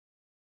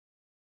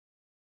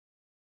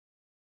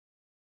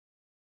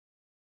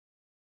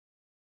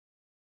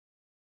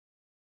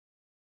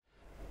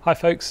Hi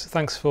folks,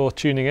 thanks for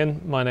tuning in.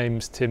 My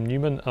name's Tim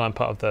Newman and I'm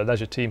part of the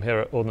leisure team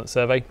here at Ordnance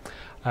Survey.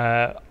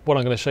 What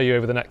I'm going to show you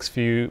over the next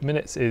few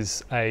minutes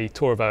is a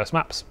tour of OS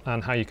Maps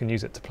and how you can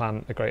use it to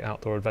plan a great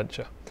outdoor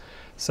adventure.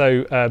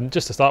 So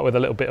just to start with a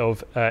little bit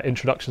of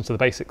introduction to the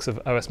basics of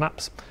OS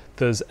Maps.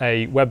 There's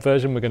a web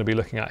version we're going to be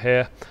looking at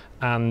here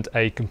and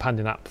a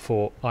companion app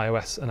for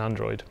iOS and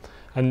Android.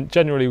 And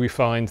generally we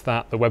find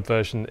that the web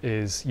version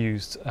is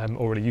used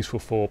or really useful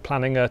for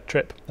planning a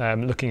trip,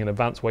 looking in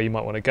advance where you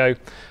might want to go,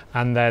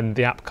 and then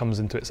the app comes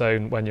into its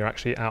own when you're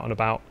actually out and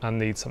about and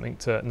need something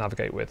to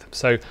navigate with.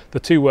 So the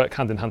two work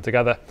hand in hand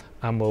together,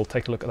 and we'll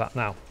take a look at that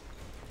now.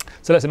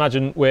 So let's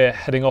imagine we're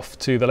heading off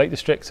to the Lake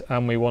District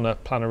and we want to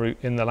plan a route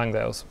in the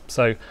Langdales.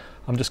 So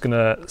I'm just going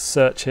to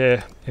search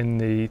here in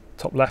the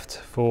top left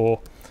for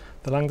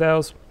the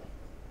Langdales,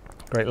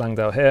 Great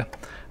Langdale here.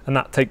 And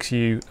that takes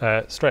you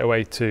straight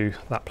away to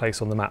that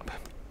place on the map.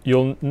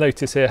 You'll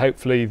notice here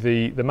hopefully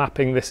the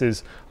mapping. This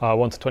is our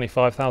 1 to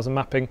 25,000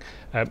 mapping.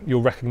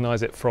 You'll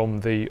recognise it from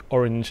the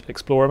orange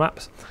Explorer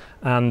maps,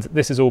 and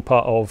this is all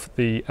part of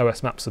the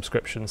OS Maps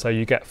subscription, so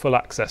you get full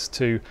access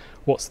to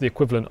what's the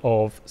equivalent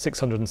of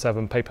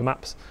 607 paper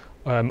maps,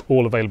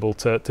 all available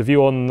to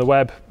view on the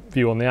web,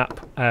 view on the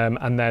app,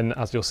 and then,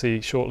 as you'll see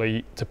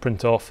shortly, to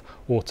print off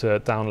or to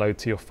download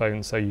to your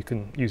phone so you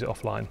can use it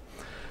offline.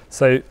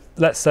 So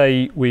let's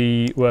say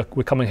we're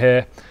coming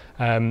here,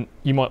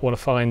 you might want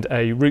to find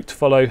a route to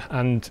follow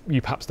and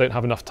you perhaps don't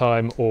have enough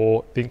time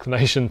or the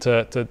inclination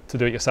to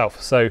do it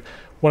yourself. So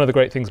one of the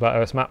great things about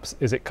OS Maps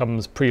is it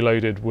comes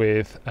preloaded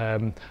with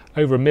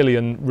over 1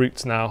 million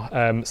routes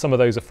now. Some of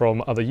those are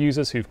from other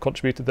users who've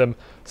contributed them.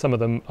 Some of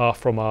them are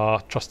from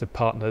our trusted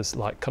partners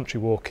like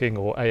Country Walking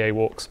or AA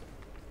Walks.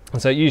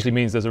 And so it usually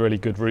means there's a really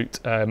good route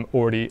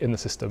already in the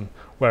system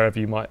wherever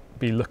you might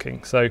be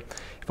looking. So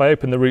if I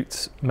open the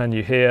routes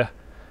menu here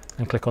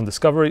and click on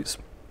Discover Routes,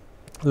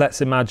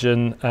 let's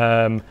imagine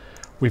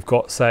we've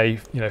got, say,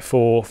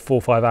 4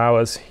 or 5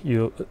 hours.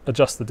 You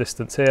adjust the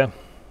distance here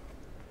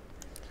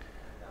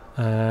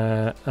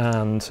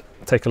and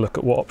take a look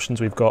at what options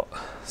we've got.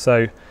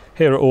 So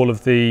here are all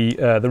of the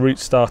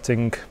routes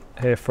starting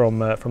here from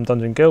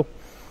Dungeon Gill,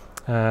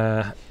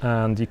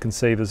 and you can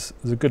see there's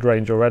a good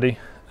range already.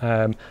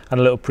 And a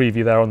little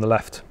preview there on the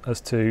left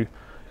as to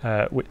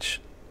which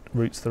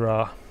routes there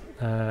are.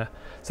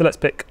 So let's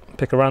pick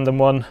a random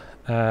one.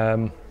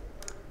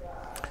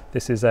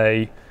 This is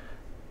a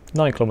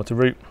 9-kilometre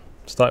route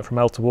starting from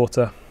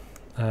Elterwater.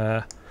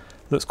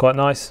 Looks quite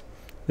nice.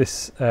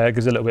 This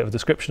gives a little bit of a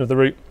description of the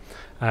route,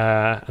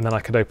 and then I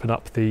could open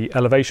up the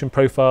elevation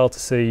profile to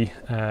see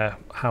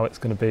how it's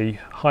going to be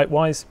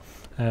height-wise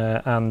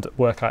and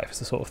work out if it's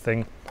the sort of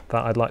thing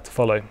that I'd like to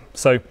follow.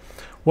 So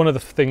one of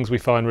the things we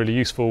find really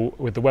useful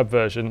with the web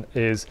version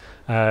is,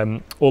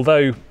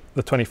 although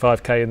the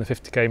 25k and the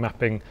 50k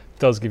mapping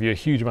does give you a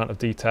huge amount of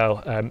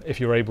detail, if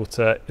you're able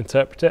to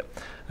interpret it,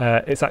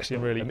 it's actually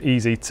really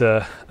easy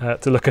to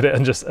look at it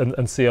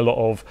and see a lot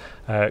of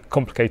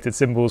complicated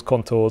symbols,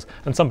 contours,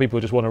 and some people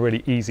just want a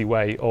really easy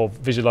way of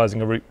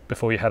visualizing a route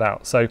before you head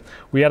out. So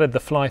we added the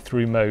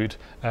fly-through mode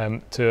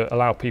to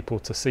allow people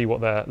to see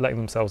what they're letting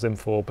themselves in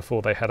for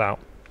before they head out.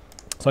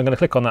 So I'm going to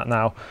click on that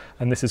now,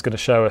 and this is going to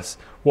show us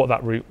what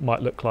that route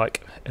might look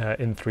like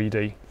in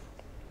 3D.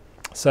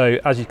 So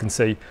as you can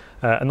see,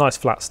 a nice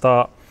flat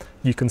start.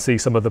 You can see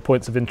some of the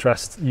points of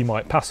interest you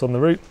might pass on the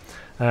route,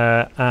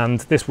 and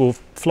this will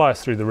fly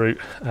us through the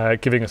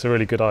route, giving us a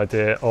really good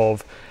idea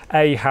of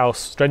A, how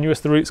strenuous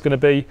the route's going to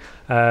be,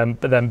 but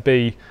then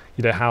B,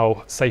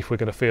 how safe we're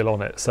going to feel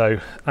on it. So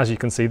as you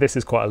can see, this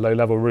is quite a low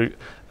level route.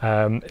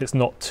 It's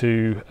not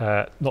too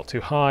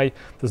high.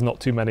 There's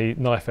not too many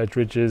knife edge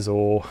ridges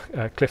or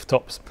cliff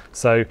tops.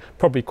 So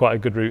probably quite a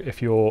good route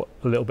if you're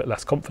a little bit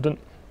less confident.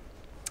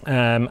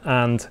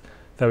 And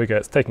there we go.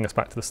 It's taking us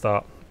back to the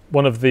start.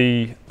 One of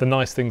the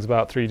nice things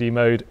about 3D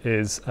mode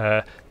is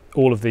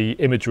all of the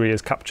imagery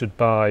is captured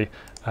by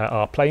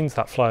our planes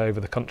that fly over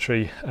the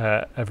country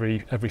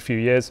every few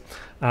years,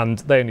 and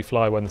they only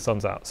fly when the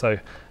sun's out. So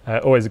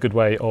always a good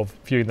way of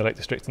viewing the Lake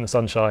District in the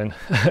sunshine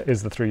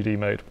is the 3D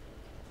mode.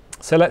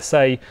 So let's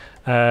say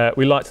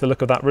we liked the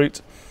look of that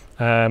route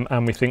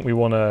and we think we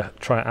want to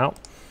try it out.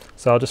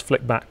 So I'll just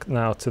flick back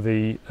now to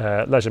the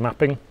leisure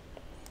mapping.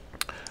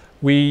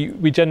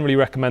 We generally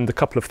recommend a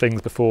couple of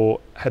things before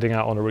heading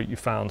out on a route you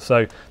found.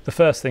 So the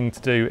first thing to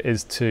do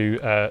is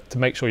to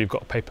make sure you've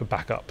got a paper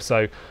backup.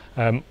 So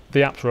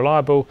the app's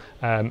reliable.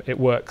 It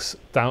works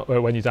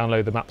when you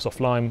download the maps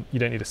offline. You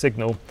don't need a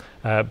signal,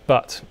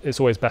 but it's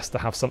always best to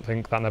have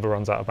something that never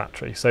runs out of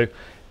battery. So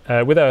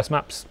with OS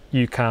Maps,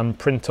 you can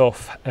print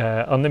off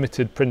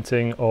unlimited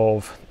printing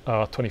of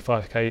our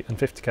 25k and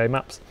 50k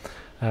maps.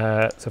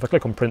 So if I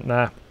click on print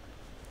there,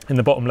 in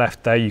the bottom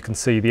left there you can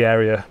see the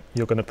area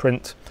you're going to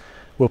print.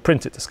 We'll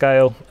print it to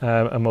scale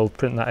and we'll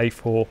print that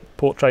A4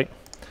 portrait,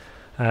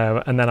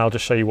 and then I'll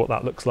just show you what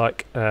that looks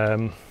like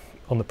on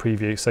the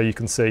preview. So you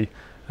can see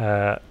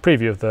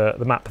preview of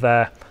the map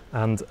there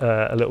and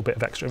a little bit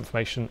of extra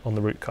information on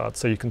the route card.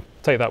 So you can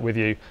take that with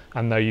you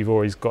and know you've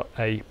always got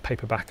a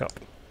paper backup.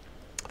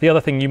 The other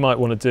thing you might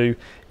want to do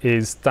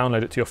is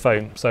download it to your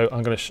phone. So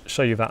I'm going to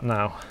show you that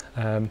now.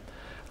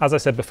 As I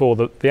said before,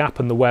 the app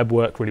and the web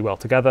work really well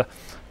together.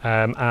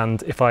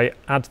 And if I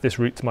add this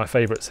route to my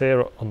favorites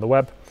here on the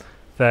web,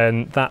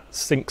 then that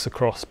syncs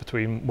across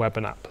between web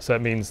and app. So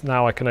it means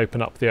now I can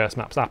open up the OS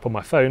Maps app on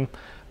my phone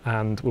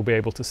and we'll be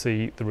able to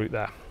see the route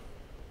there.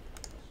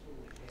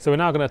 So we're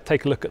now going to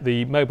take a look at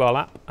the mobile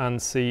app and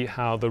see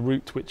how the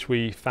route which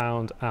we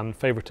found and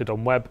favorited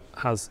on web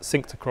has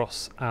synced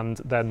across, and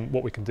then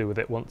what we can do with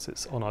it once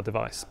it's on our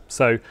device.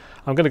 So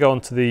I'm going to go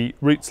onto the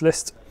routes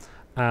list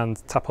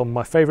and tap on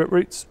my favorite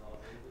routes.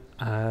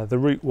 The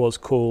route was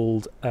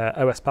called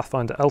OS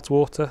Pathfinder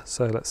Elterwater,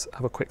 so let's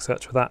have a quick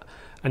search for that,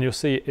 and you'll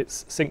see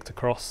it's synced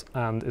across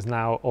and is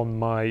now on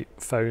my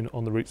phone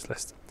on the routes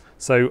list.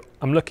 So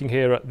I'm looking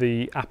here at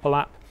the Apple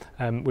app.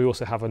 We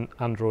also have an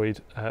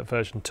Android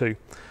version too.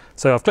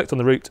 So I've clicked on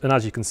the route, and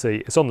as you can see,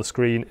 it's on the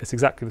screen. It's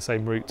exactly the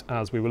same route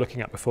as we were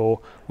looking at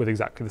before, with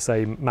exactly the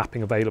same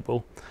mapping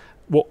available.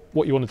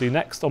 What you want to do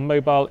next on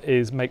mobile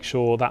is make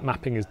sure that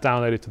mapping is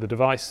downloaded to the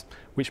device,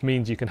 which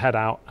means you can head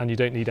out and you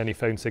don't need any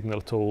phone signal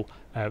at all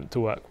to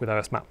work with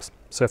OS Maps.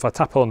 So if I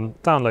tap on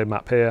download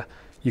map here,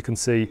 you can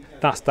see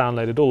that's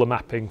downloaded all the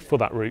mapping for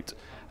that route.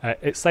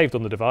 It's saved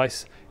on the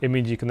device. It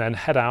means you can then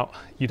head out.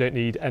 You don't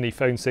need any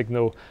phone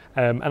signal,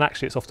 and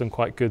actually it's often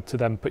quite good to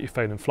then put your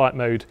phone in flight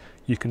mode.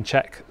 You can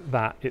check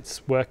that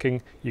it's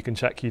working, you can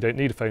check you don't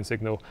need a phone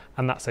signal,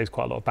 and that saves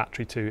quite a lot of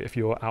battery too if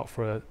you're out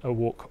for a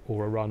walk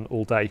or a run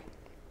all day.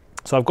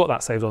 So I've got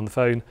that saved on the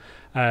phone.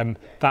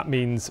 That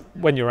means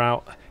when you're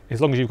out, as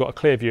long as you've got a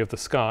clear view of the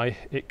sky,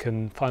 it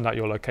can find out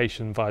your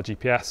location via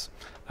GPS,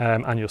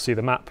 and you'll see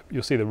the map,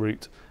 you'll see the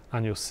route,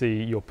 and you'll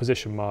see your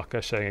position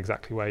marker showing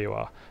exactly where you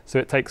are. So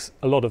it takes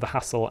a lot of the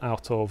hassle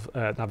out of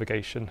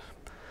navigation.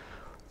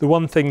 The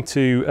one thing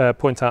to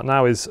point out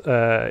now is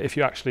if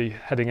you're actually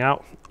heading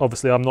out,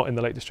 obviously I'm not in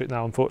the Lake District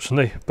now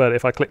unfortunately, but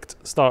if I clicked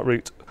start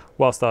route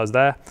whilst I was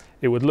there,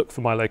 it would look for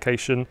my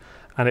location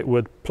and it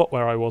would plot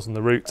where I was on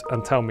the route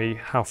and tell me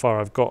how far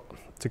I've got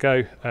to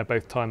go,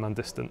 both time and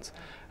distance.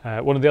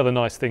 One of the other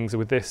nice things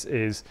with this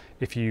is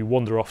if you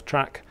wander off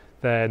track,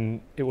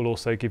 then it will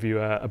also give you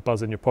a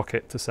buzz in your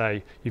pocket to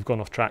say you've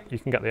gone off track. You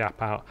can get the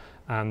app out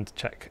and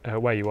check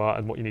where you are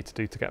and what you need to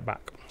do to get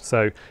back.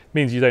 So it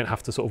means you don't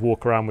have to sort of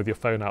walk around with your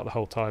phone out the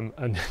whole time,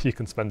 and you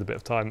can spend a bit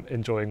of time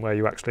enjoying where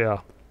you actually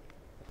are.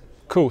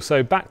 Cool,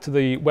 so back to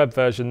the web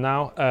version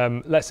now.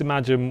 Let's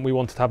imagine we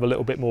wanted to have a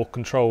little bit more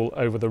control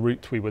over the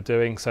route we were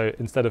doing. So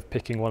instead of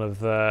picking one of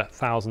the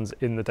thousands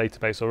in the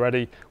database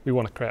already, we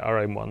want to create our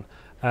own one.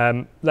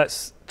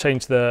 Let's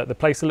change the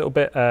place a little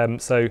bit.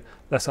 So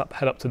let's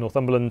head up to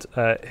Northumberland.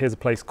 Here's a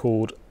place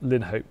called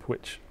Linhope,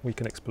 which we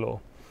can explore.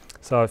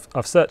 So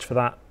I've searched for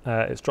that.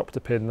 It's dropped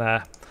a pin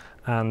there,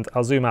 and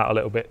I'll zoom out a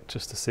little bit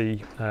just to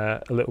see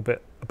a little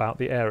bit about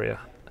the area.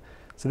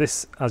 So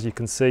this, as you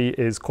can see,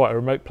 is quite a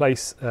remote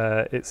place.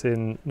 It's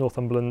in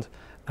Northumberland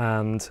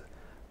and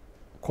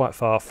quite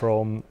far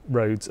from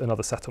roads and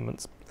other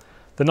settlements.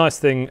 The nice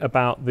thing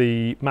about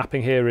the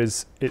mapping here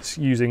is it's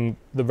using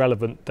the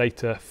relevant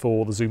data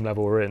for the zoom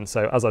level we're in.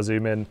 So as I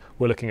zoom in,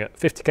 we're looking at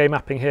 50k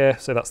mapping here,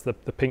 so that's the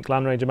pink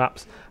Land Ranger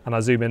maps, and I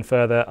zoom in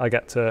further, I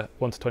get to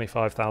 1 to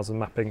 25,000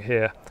 mapping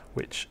here,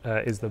 which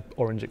is the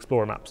orange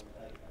Explorer maps.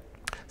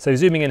 So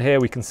zooming in here,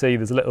 we can see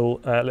there's a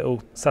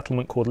little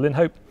settlement called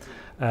Linhope.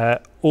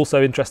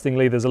 Also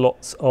interestingly, there's a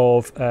lot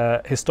of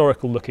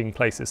historical looking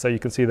places, so you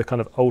can see the kind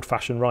of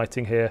old-fashioned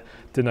writing here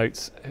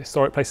denotes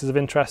historic places of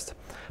interest,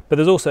 but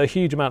there's also a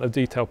huge amount of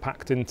detail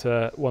packed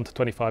into 1 to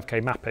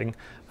 25k mapping,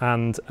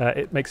 and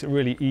it makes it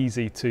really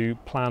easy to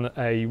plan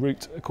a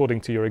route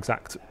according to your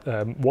exact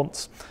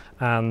wants.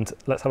 And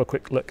let's have a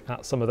quick look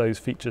at some of those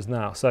features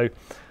now. So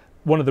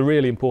one of the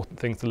really important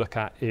things to look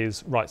at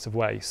is rights of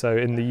way. So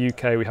in the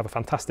UK, we have a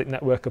fantastic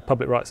network of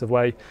public rights of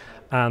way,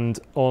 and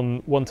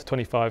on 1 to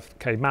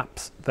 25k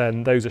maps,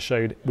 then those are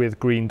showed with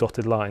green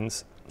dotted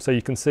lines. So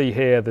you can see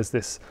here, there's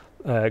this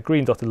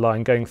green dotted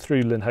line going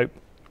through Linhope,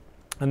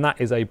 and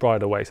that is a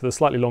bridleway. So the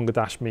slightly longer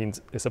dash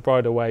means it's a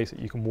bridleway, so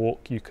you can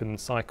walk, you can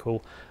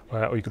cycle,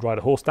 or you could ride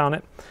a horse down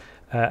it.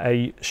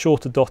 A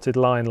shorter dotted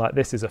line like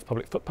this is a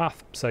public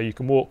footpath, so you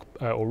can walk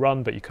or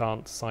run, but you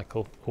can't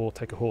cycle or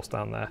take a horse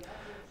down there.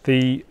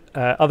 The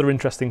other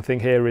interesting thing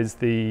here is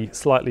the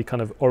slightly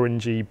kind of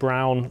orangey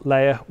brown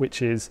layer,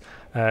 which is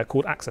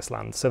called access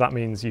land. So that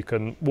means you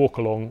can walk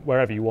along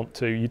wherever you want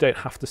to. You don't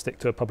have to stick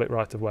to a public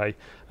right of way,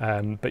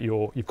 but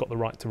you've got the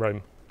right to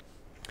roam.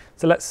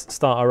 So let's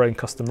start our own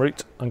custom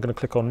route. I'm going to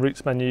click on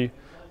routes menu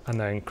and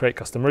then create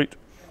custom route,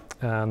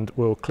 and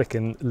we'll click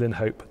in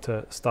Linhope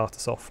to start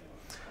us off.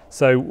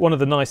 So one of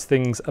the nice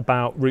things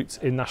about routes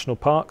in national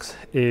parks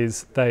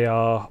is they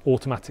are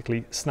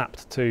automatically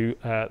snapped to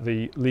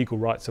the legal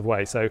rights of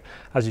way. So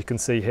as you can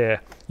see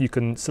here, you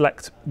can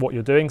select what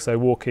you're doing, so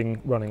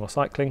walking, running or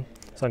cycling.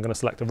 So I'm going to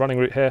select a running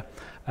route here,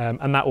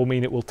 and that will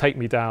mean it will take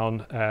me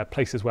down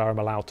places where I'm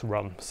allowed to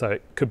run. So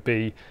it could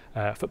be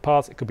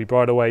footpaths, it could be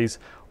bridleways,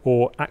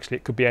 or actually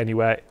it could be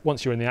anywhere.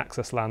 Once you're in the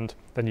access land,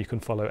 then you can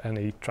follow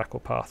any track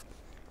or path.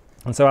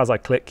 And so as I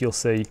click, you'll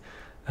see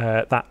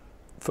that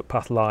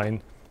footpath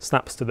line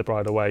snaps to the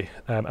bridleway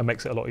and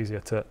makes it a lot easier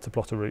to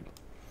plot a route.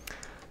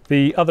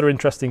 The other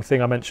interesting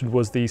thing I mentioned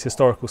was these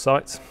historical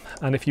sites,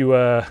 and if you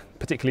were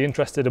particularly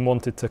interested and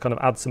wanted to kind of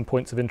add some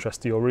points of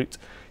interest to your route,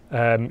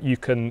 you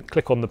can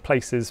click on the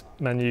Places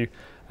menu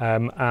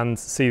and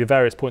see the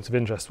various points of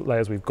interest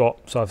layers we've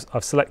got. So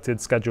I've selected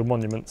Scheduled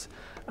Monuments,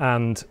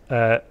 and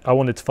I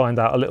wanted to find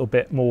out a little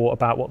bit more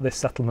about what this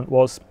settlement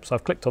was. So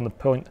I've clicked on the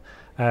point,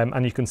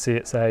 and you can see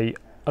it's a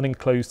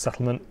unenclosed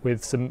settlement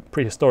with some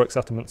prehistoric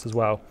settlements as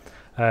well.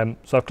 So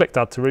I've clicked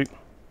Add to Route.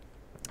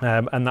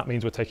 And that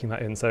means we're taking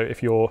that in. So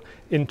if you're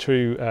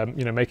into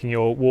making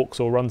your walks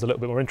or runs a little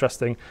bit more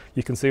interesting,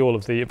 you can see all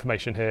of the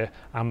information here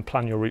and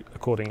plan your route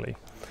accordingly.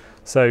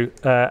 So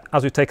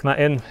as we've taken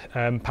that in,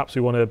 perhaps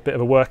we want a bit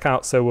of a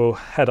workout, so we'll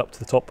head up to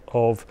the top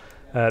of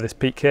this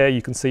peak here.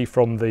 You can see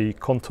from the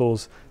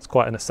contours it's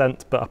quite an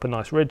ascent, but up a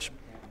nice ridge,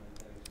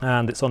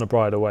 and it's on a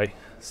bridleway.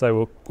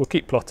 So we'll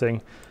keep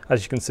plotting.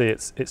 As you can see,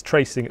 it's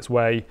tracing its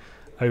way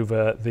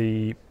over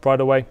the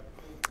bridleway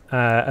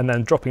and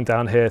then dropping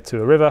down here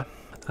to a river,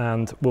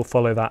 and we'll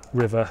follow that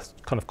river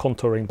kind of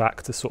contouring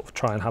back to sort of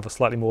try and have a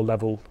slightly more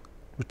level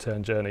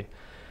return journey.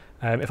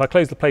 If I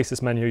close the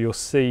Places menu, you'll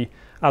see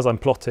as I'm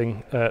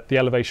plotting the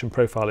elevation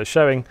profile is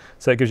showing,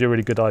 so it gives you a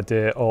really good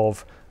idea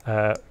of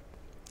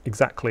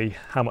exactly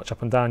how much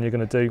up and down you're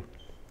going to do.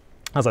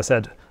 As I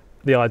said,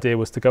 the idea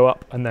was to go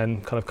up and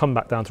then kind of come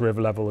back down to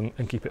river level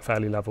and keep it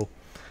fairly level.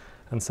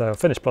 And so I'll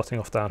finish plotting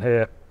off down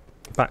here,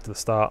 back to the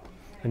start,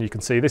 and you can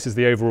see this is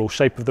the overall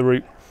shape of the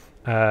route.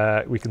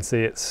 We can see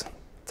it's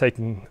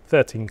taking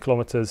 13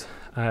 kilometers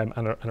and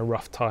a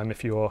rough time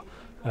if you're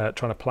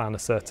trying to plan a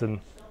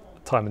certain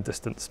time and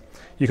distance.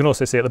 You can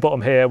also see at the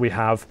bottom here we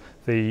have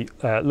the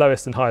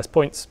lowest and highest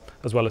points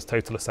as well as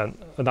total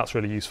ascent, and that's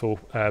really useful.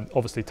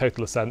 Obviously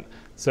total ascent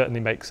certainly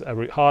makes a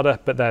route harder,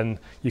 but then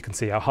you can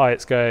see how high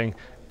it's going,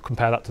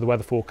 compare that to the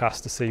weather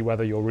forecast to see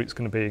whether your route's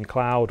going to be in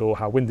cloud or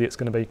how windy it's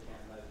going to be.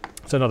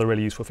 So another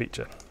really useful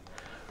feature.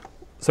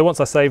 So once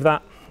I save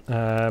that,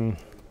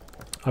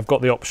 I've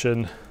got the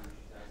option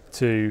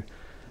to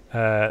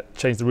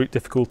change the route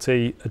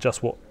difficulty,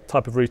 adjust what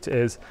type of route it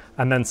is,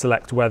 and then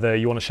select whether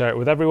you want to share it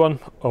with everyone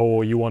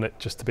or you want it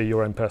just to be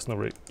your own personal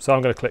route. So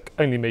I'm going to click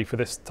Only Me for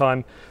this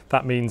time.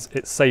 That means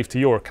it's saved to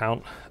your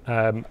account,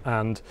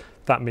 and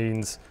that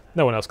means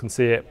no one else can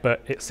see it,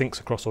 but it syncs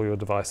across all your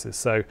devices.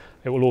 So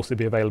it will also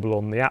be available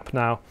on the app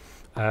now,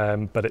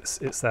 but it's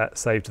there,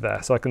 saved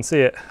there. So I can see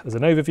it as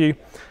an overview,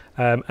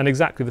 and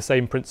exactly the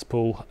same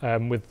principle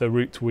with the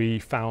route we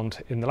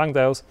found in the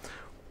Langdales.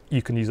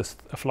 You can use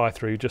a fly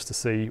through just to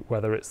see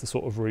whether it's the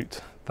sort of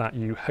route that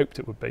you hoped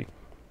it would be.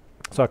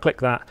 So I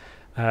click that.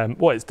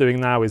 What it's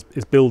doing now is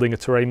building a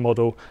terrain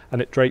model,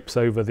 and it drapes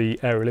over the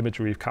aerial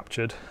imagery we've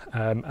captured.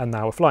 And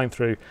now we're flying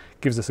through,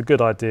 gives us a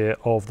good idea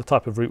of the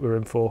type of route we're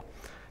in for.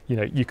 You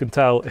know, you can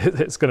tell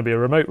it's going to be a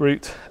remote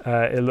route.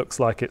 It looks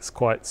like it's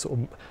quite sort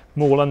of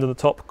more under the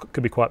top,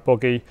 could be quite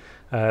boggy.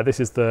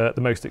 This is the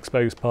most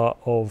exposed part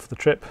of the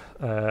trip,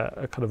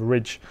 a kind of a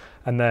ridge.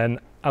 And then,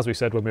 as we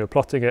said when we were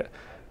plotting it,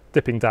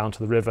 dipping down to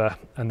the river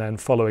and then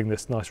following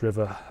this nice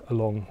river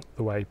along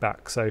the way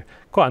back. So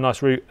quite a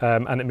nice route,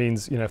 and it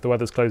means, you know, if the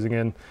weather's closing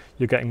in,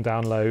 you're getting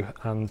down low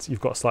and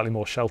you've got a slightly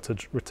more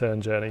sheltered return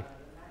journey.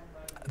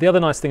 The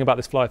other nice thing about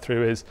this fly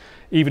through is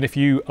even if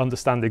you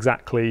understand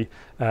exactly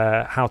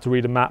how to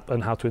read a map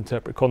and how to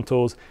interpret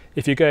contours,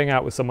 if you're going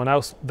out with someone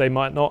else, they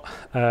might not.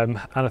 And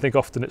I think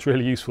often it's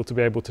really useful to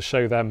be able to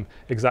show them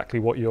exactly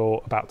what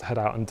you're about to head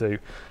out and do.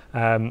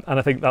 And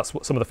I think that's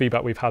what some of the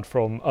feedback we've had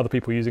from other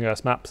people using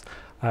OS Maps.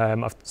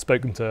 I've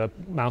spoken to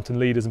mountain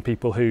leaders and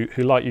people who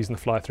like using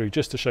the fly through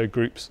just to show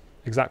groups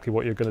exactly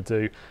what you're going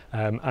to do,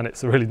 and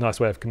it's a really nice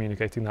way of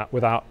communicating that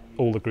without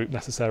all the group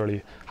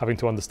necessarily having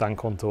to understand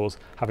contours,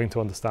 having to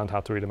understand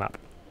how to read a map.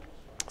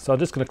 So I'm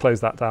just going to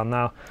close that down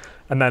now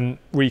and then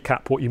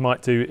recap what you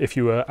might do if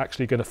you were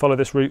actually going to follow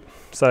this route.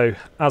 So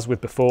as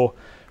with before,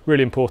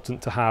 really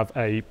important to have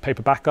a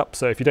paper backup.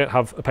 So if you don't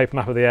have a paper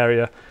map of the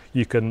area,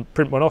 you can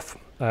print one off,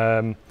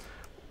 and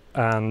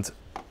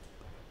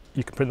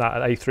you can print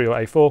that at A3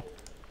 or A4.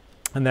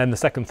 And then the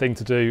second thing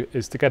to do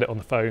is to get it on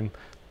the phone,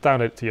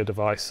 download it to your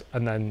device,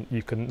 and then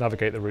you can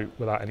navigate the route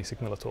without any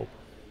signal at all.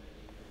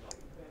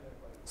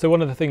 So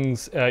one of the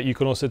things you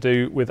can also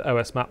do with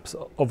OS Maps,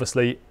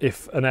 obviously,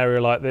 if an area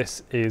like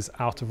this is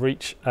out of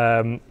reach,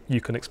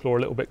 you can explore a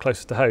little bit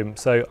closer to home.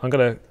 So I'm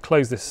going to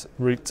close this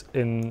route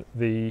in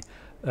the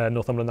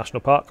Northumberland National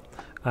Park.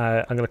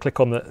 I'm going to click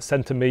on the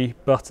Centre Me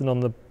button on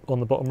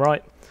the bottom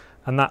right,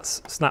 and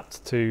that's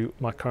snapped to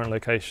my current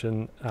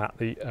location at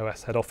the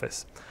OS head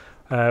office.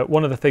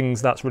 One of the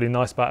things that's really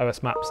nice about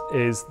OS Maps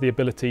is the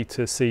ability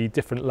to see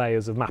different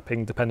layers of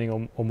mapping depending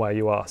on where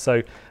you are.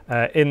 So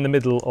in the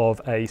middle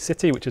of a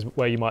city, which is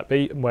where you might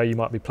be, and where you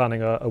might be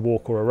planning a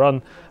walk or a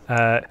run,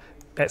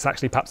 it's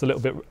actually perhaps a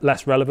little bit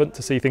less relevant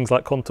to see things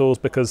like contours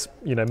because,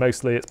 you know,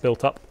 mostly it's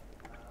built up.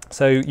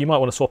 So you might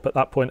want to swap at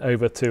that point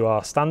over to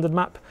our standard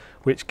map,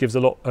 which gives a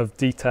lot of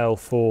detail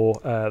for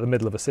the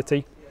middle of a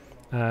city.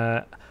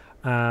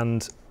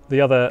 And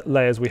the other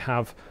layers we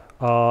have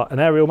are an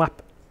aerial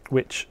map,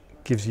 which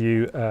gives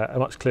you a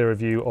much clearer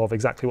view of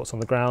exactly what's on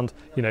the ground.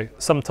 You know,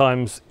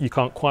 sometimes you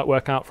can't quite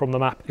work out from the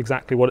map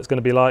exactly what it's going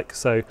to be like,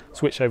 so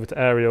switch over to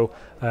aerial,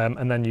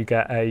 and then you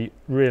get a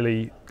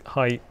really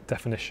high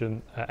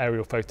definition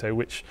aerial photo,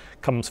 which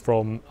comes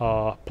from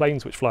our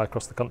planes which fly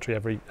across the country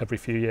every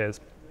few years.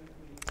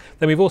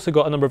 Then we've also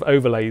got a number of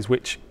overlays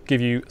which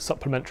give you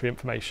supplementary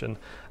information,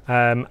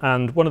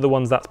 and one of the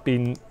ones that's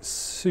been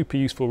super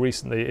useful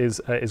recently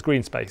is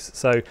green space.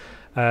 So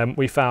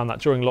we found that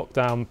during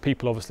lockdown,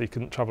 people obviously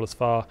couldn't travel as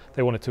far.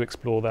 They wanted to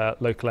explore their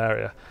local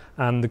area,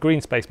 and the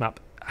green space map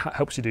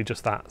helps you do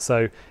just that.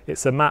 So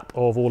it's a map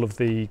of all of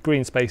the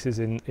green spaces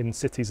in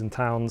cities and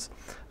towns.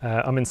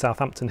 I'm in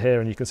Southampton here,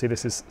 and you can see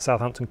this is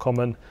Southampton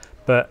Common,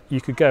 but you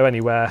could go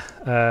anywhere,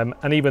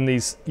 and even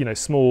these, you know,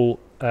 small,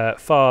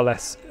 far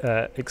less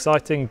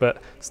exciting,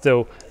 but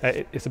still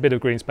it's a bit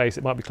of green space.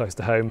 It might be close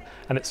to home,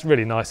 and it's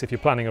really nice if you're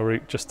planning a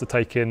route just to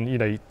take in, you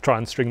know, you try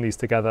and string these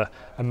together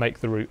and make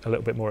the route a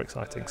little bit more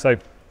exciting. So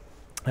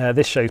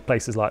this shows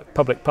places like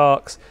public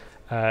parks.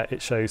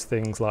 It shows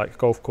things like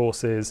golf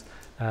courses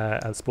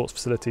and sports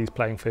facilities,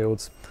 playing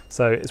fields.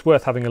 So it's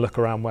worth having a look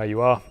around where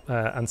you are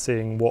and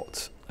seeing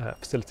what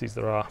facilities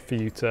there are for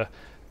you to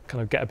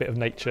kind of get a bit of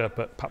nature,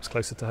 but perhaps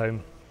closer to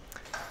home.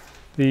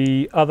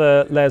 The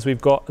other layers we've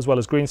got, as well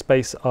as green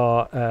space,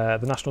 are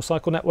the National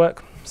Cycle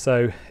Network.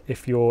 So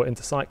if you're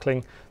into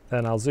cycling,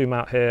 then I'll zoom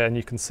out here and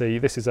you can see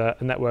this is a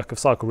network of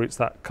cycle routes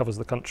that covers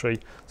the country.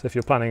 So if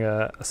you're planning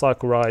a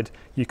cycle ride,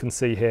 you can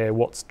see here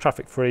what's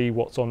traffic free,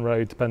 what's on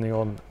road, depending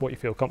on what you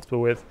feel comfortable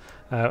with.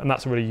 And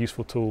that's a really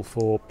useful tool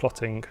for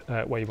plotting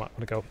where you might want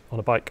to go on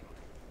a bike.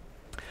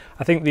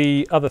 I think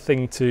the other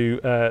thing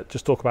to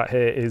just talk about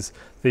here is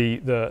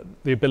the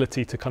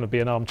ability to kind of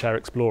be an armchair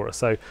explorer.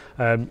 So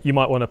you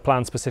might want to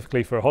plan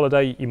specifically for a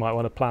holiday, you might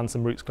want to plan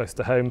some routes close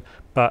to home,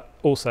 but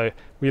also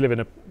we live in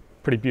a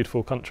pretty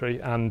beautiful country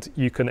and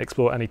you can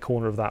explore any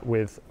corner of that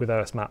with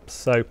OS Maps.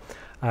 So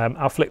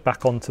I'll flick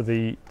back onto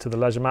the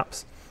leisure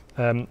maps.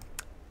 Now,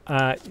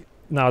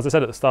 as I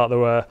said at the start, there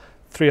were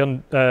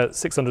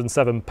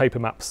 607 paper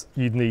maps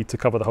you'd need to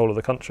cover the whole of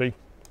the country.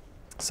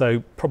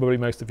 So probably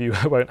most of you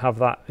won't have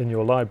that in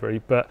your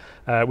library, but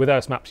with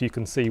OS Maps you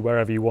can see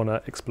wherever you want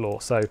to explore.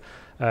 So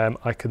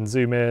I can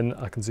zoom in,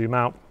 I can zoom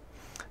out,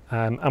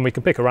 and we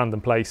can pick a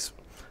random place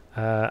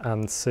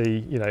and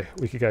see, you know,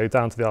 we could go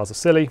down to the Isles of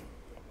Scilly.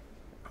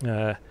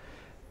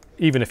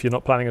 Even if you're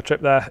not planning a trip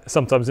there, it's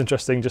sometimes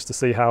interesting just to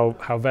see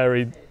how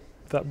varied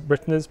that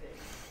Britain is.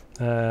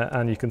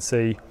 And you can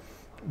see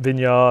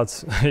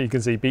vineyards, you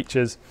can see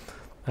beaches,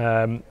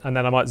 and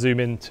then I might zoom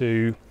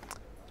into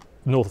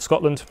north of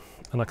Scotland,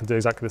 and I can do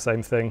exactly the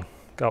same thing,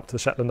 go up to the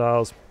Shetland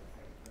Isles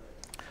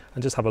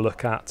and just have a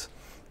look at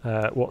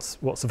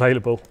what's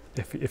available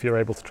if you're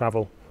able to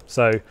travel.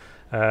 So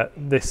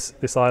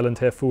this island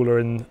here, Fula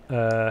in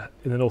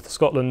the north of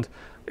Scotland,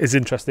 is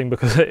interesting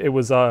because it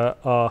was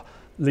our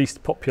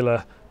least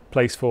popular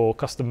place for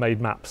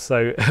custom-made maps.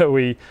 So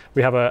we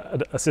have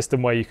a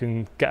system where you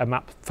can get a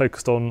map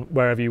focused on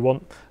wherever you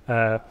want.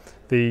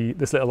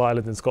 This little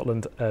island in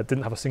Scotland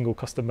didn't have a single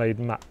custom-made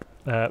map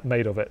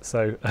made of it,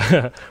 so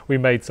we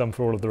made some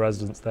for all of the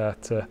residents there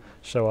to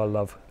show our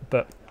love.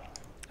 But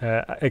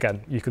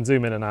again, you can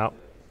zoom in and out,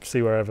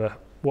 see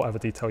whatever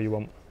detail you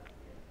want.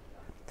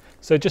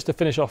 So just to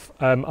finish off,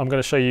 I'm going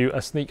to show you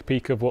a sneak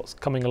peek of what's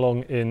coming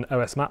along in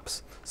OS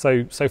Maps.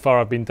 So far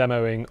I've been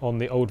demoing on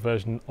the old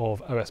version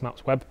of OS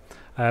Maps Web,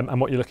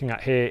 and what you're looking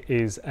at here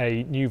is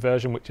a new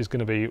version which is going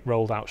to be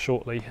rolled out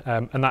shortly,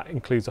 and that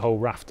includes a whole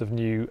raft of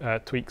new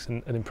tweaks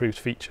and improved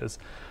features.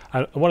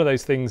 And one of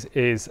those things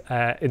is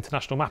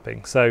international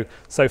mapping. So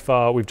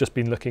far we've just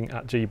been looking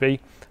at GB,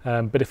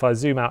 but if I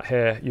zoom out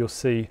here, you'll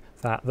see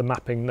that the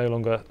mapping no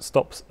longer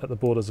stops at the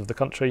borders of the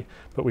country,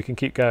 but we can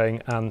keep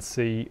going and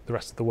see the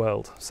rest of the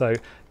world. So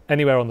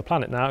anywhere on the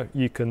planet now,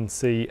 you can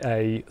see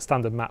a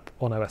standard map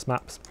on OS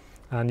Maps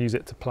and use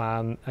it to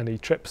plan any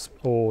trips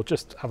or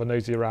just have a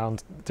nosy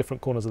around different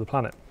corners of the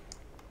planet.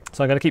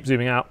 So I'm going to keep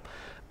zooming out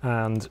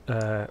and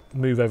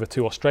move over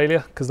to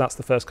Australia, because that's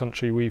the first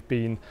country we've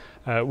been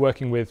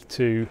working with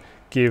to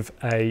give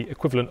a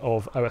equivalent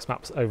of OS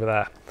Maps over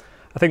there.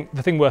 I think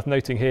the thing worth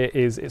noting here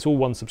is it's all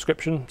one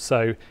subscription,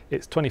 so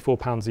it's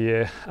 £24 a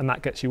year, and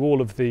that gets you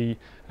all of the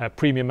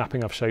premium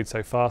mapping I've showed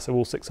so far, so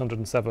all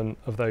 607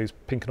 of those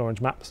pink and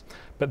orange maps,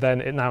 but then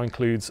it now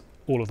includes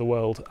all of the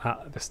world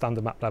at the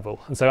standard map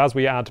level. And so as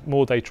we add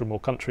more data and more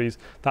countries,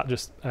 that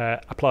just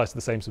applies to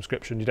the same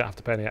subscription. You don't have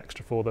to pay any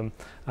extra for them,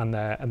 and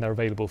they're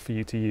available for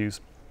you to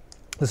use.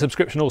 The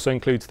subscription also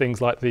includes things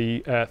like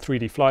the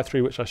 3D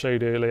fly-through, which I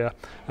showed earlier,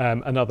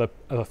 and other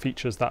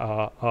features that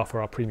are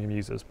for our premium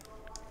users.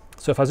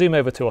 So if I zoom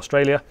over to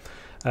Australia,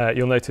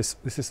 you'll notice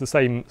this is the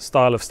same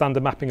style of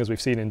standard mapping as we've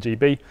seen in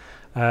GB,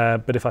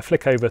 but if I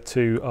flick over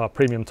to our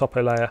premium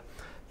topo layer,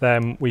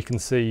 then we can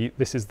see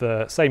this is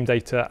the same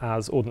data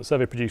as Ordnance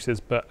Survey produces,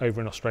 but over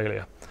in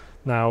Australia.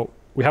 Now,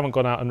 we haven't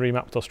gone out and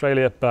remapped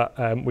Australia, but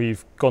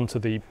we've gone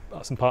to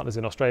some partners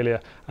in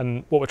Australia,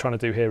 and what we're trying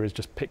to do here is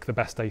just pick the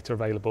best data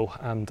available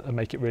and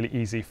make it really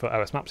easy for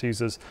OS Maps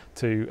users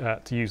to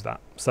use that.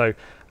 So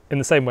in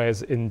the same way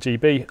as in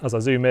GB, as I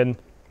zoom in,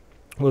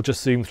 we'll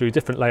just zoom through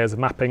different layers of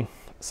mapping.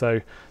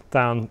 So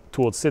down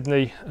towards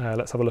Sydney,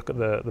 let's have a look at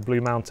the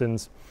Blue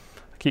Mountains.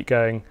 Keep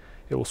going,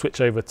 it will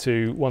switch over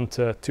to 1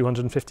 to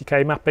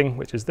 250k mapping,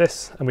 which is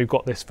this, and we've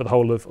got this for the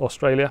whole of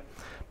Australia.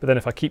 But then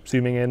if I keep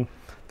zooming in,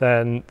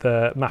 then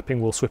the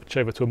mapping will switch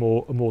over to a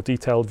more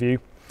detailed view.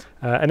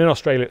 And in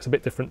Australia, it's a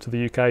bit different to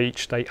the UK.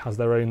 Each state has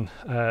their own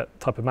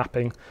type of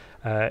mapping.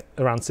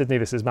 Around Sydney,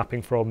 this is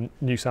mapping from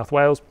New South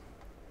Wales.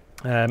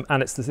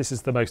 And this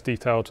is the most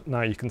detailed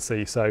now you can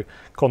see. So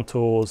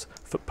contours,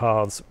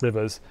 footpaths,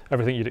 rivers,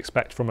 everything you'd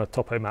expect from a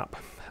topo map.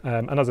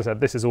 And as I said,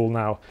 this is all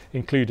now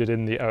included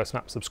in the OS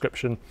Maps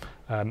subscription,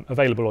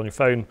 available on your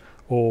phone,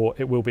 or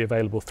it will be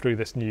available through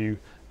this new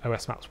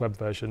OS Maps web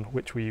version,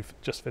 which we've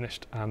just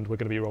finished and we're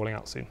going to be rolling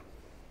out soon.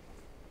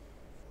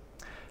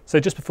 So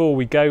just before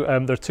we go,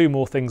 there are two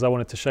more things I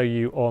wanted to show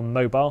you on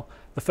mobile.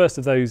 The first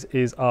of those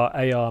is our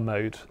AR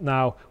mode.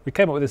 Now, we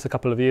came up with this a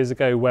couple of years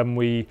ago when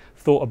we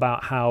thought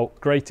about how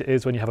great it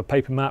is when you have a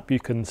paper map, you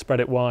can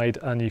spread it wide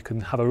and you can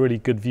have a really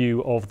good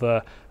view of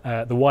the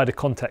wider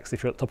context.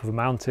 If you're at the top of a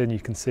mountain, you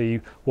can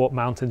see what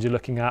mountains you're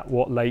looking at,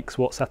 what lakes,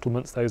 what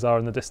settlements those are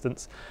in the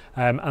distance.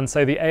 And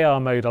so the AR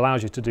mode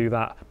allows you to do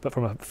that, but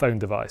from a phone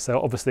device. So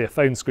obviously a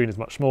phone screen is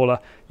much smaller,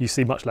 you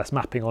see much less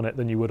mapping on it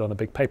than you would on a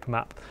big paper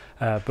map.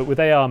 But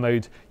with AR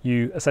mode,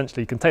 you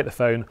essentially can take the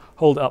phone,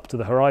 hold it up to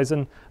the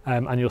horizon,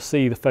 and you'll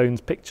see the phone's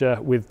picture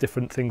with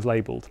different things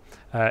labelled.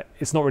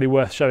 It's not really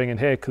worth showing in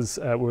here because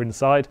we're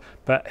inside,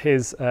 but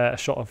here's a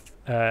shot of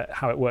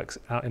how it works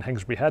out in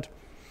Hengistbury Head.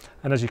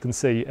 And as you can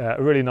see, a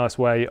really nice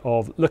way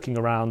of looking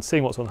around,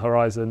 seeing what's on the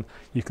horizon.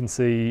 You can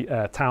see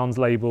towns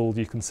labelled,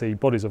 you can see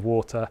bodies of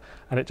water,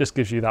 and it just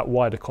gives you that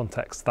wider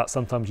context that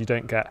sometimes you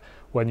don't get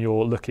when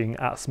you're looking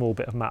at a small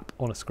bit of map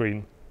on a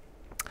screen.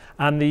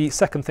 And the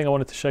second thing I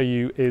wanted to show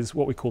you is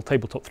what we call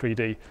Tabletop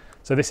 3D.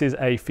 So this is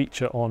a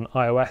feature on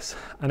iOS,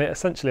 and it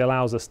essentially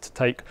allows us to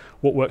take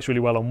what works really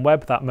well on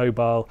web, that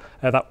mobile,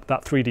 that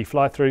 3D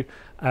fly-through,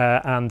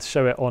 and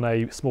show it on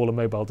a smaller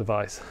mobile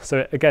device.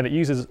 So again, it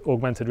uses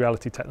augmented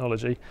reality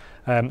technology.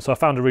 So I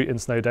found a route in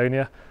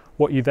Snowdonia.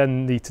 What you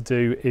then need to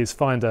do is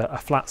find a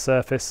flat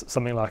surface,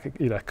 something like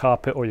a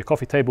carpet or your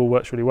coffee table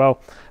works really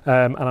well.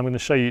 And I'm going to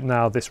show you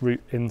now this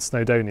route in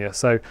Snowdonia.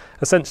 So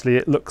essentially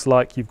it looks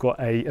like you've got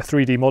a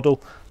 3D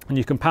model, and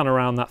you can pan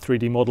around that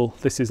 3D model.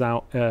 This is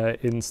out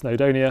in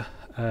Snowdonia,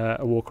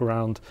 a walk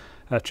around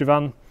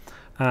Tryfan,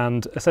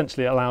 and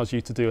essentially it allows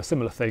you to do a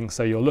similar thing.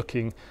 So you're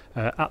looking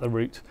at the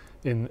route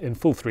in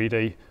full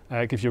 3D,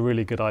 gives you a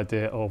really good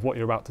idea of what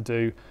you're about to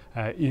do.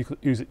 You could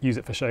use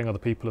it for showing other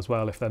people as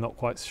well if they're not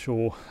quite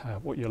sure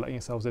what you're letting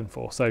yourselves in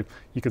for. So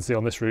you can see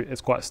on this route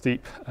it's quite a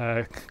steep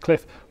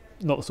cliff,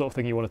 not the sort of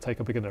thing you want to take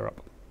a beginner up.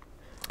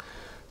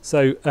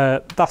 So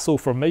that's all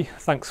from me.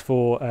 Thanks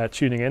for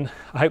tuning in.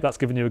 I hope that's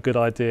given you a good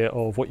idea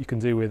of what you can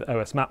do with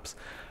OS Maps.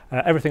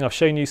 Everything I've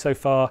shown you so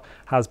far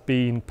has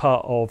been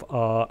part of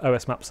our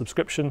OS Maps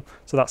subscription.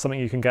 So that's something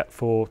you can get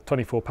for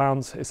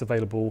 £24. It's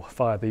available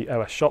via the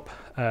OS shop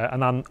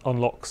and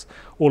unlocks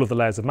all of the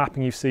layers of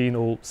mapping you've seen,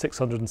 all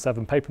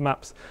 607 paper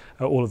maps,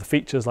 all of the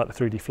features like the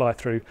 3D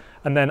fly-through.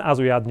 And then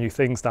as we add new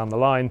things down the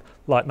line,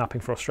 like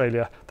mapping for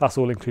Australia, that's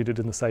all included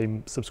in the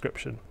same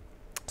subscription.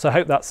 So I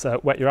hope that's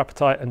whet your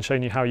appetite and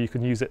shown you how you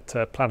can use it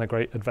to plan a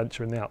great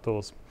adventure in the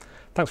outdoors.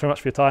 Thanks very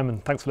much for your time,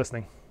 and thanks for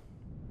listening.